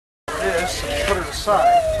this and put it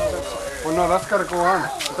aside. Well, no, that's got to go on.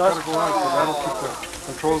 It's got to go on, so that'll keep the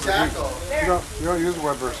controls of the heat. You don't use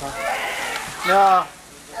Weber's, huh? No.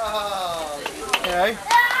 Okay.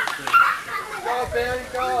 Go, Barry,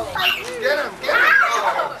 go. Get him, get him.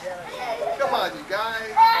 Oh. Come on, you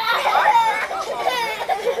guys.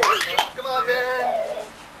 Come on, Barry.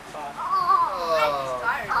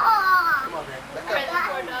 Come on, Barry.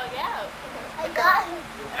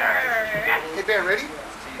 Hey, Barry, ready?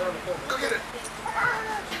 Go get it.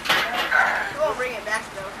 You won't bring it back,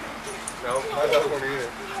 though. No, my dog won't eat it.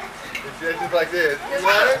 It's just like this. You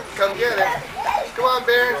want it? Come get it. Come on,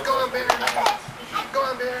 Barry. Go on, Barry. Go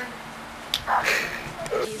on, Barry.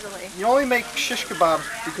 Easily. You only make shish kebabs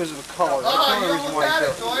because of the color. That's the only reason why you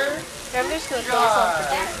do it. I'm just going to throw this on for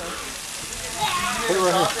Jason. Put it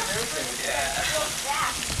right here.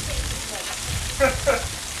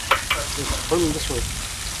 Put them this way.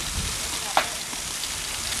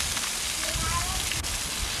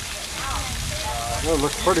 Oh, it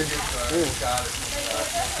looks pretty. Yeah.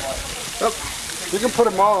 Yep. You can put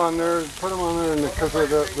them all on there. Put them on there, because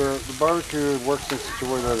the barbecue works in such a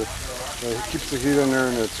way that it keeps the heat in there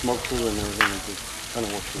and it smokes through and everything. It just kind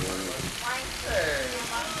of works through everything.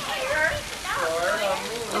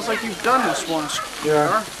 Sounds like you've done this once.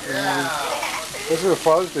 Yeah. This is a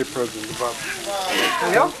Father's Day present about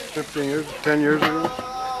 15 years, 10 years ago.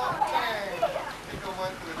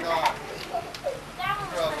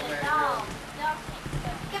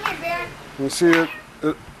 You see it,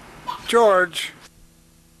 George.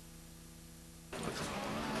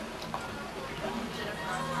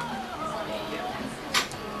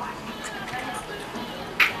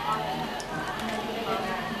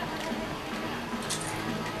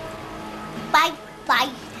 Bye, bye.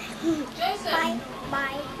 Jason. Bye,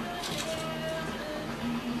 bye.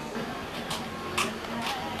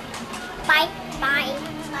 Bye, bye.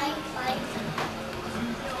 Bye, bye.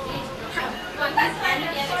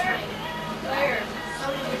 Where?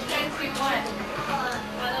 Which ones do you want?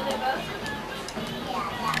 One of them both?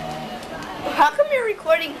 How come you're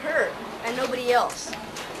recording her and nobody else?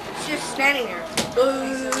 She's just standing there.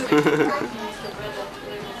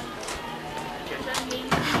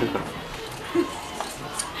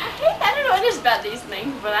 I don't know what it is about these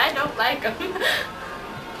things, but I don't like them.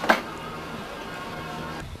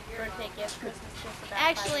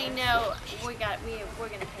 Actually, no. We're gonna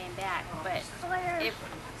pay him back, but if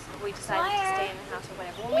we decide to stay in the house or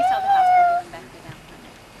whatever, when we sell the house, we'll give him back the down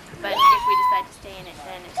payment. But if we decide to stay in it,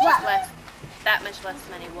 then it's just that much less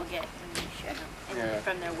money we'll get when we ship them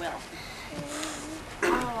from their will.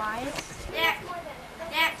 Alright. Next.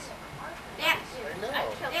 Next. Next.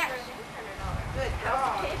 Good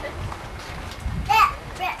dog.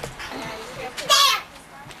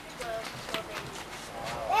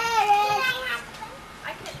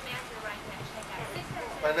 I couldn't answer right now.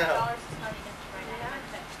 I know.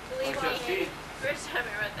 Believe me, first time I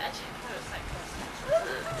read that check, I was like,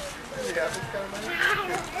 Yeah, this kind of money.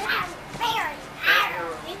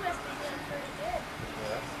 He must be doing pretty good.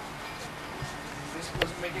 This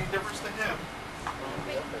doesn't make any difference to him.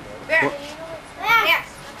 Next.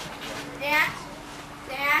 Next. Next.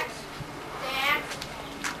 Next.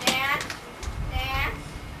 Next. Next.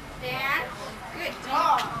 Next. Good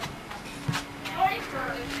dog.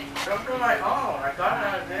 Don't go like, oh, I got it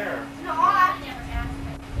out of there. No, I never asked.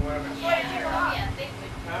 What Yeah, they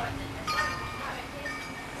would.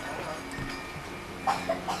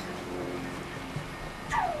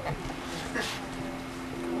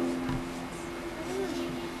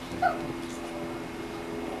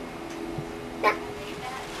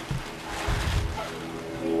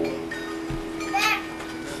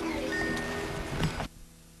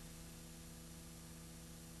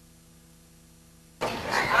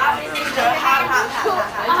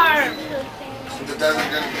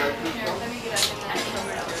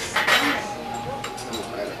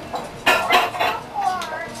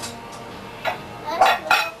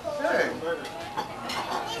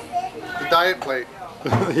 Diet plate.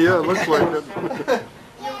 Yeah, it looks like it.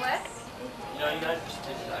 You what?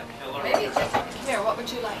 Maybe it's just here. What would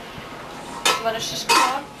you like? You want a shish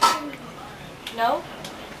kebab? No?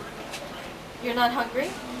 You're not hungry?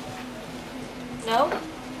 No?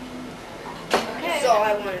 Okay. That's all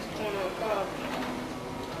I want is corn on the cob.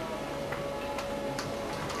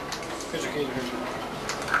 Here's your gator.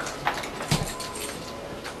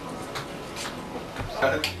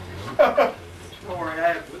 Don't worry, I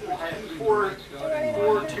have four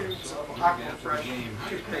tubes of Aqua Fresh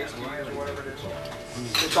toothpaste or whatever it is.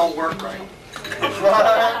 It don't work right. It's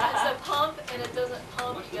a pump and it doesn't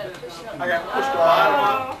pump. You gotta push it up. I got pushed the bottom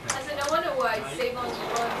up. I said, no wonder why Save-On's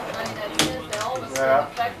one on that says they almost Yeah.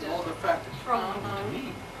 effective. effective.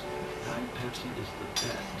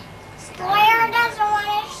 Square doesn't want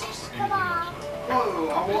to shish kebab. Whoa,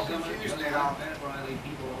 I'm all confused now. I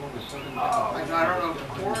don't know if the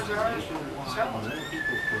corn's ours or salad.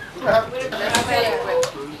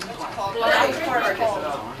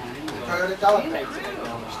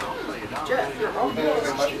 Jeff, you're home.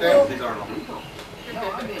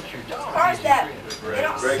 Cars that they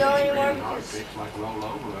don't sell anymore because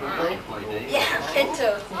yeah,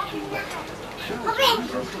 Pintos. Hop in.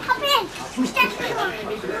 Hop in. Step in.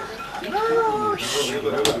 Oh, shit.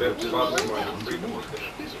 You're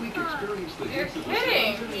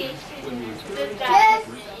kidding.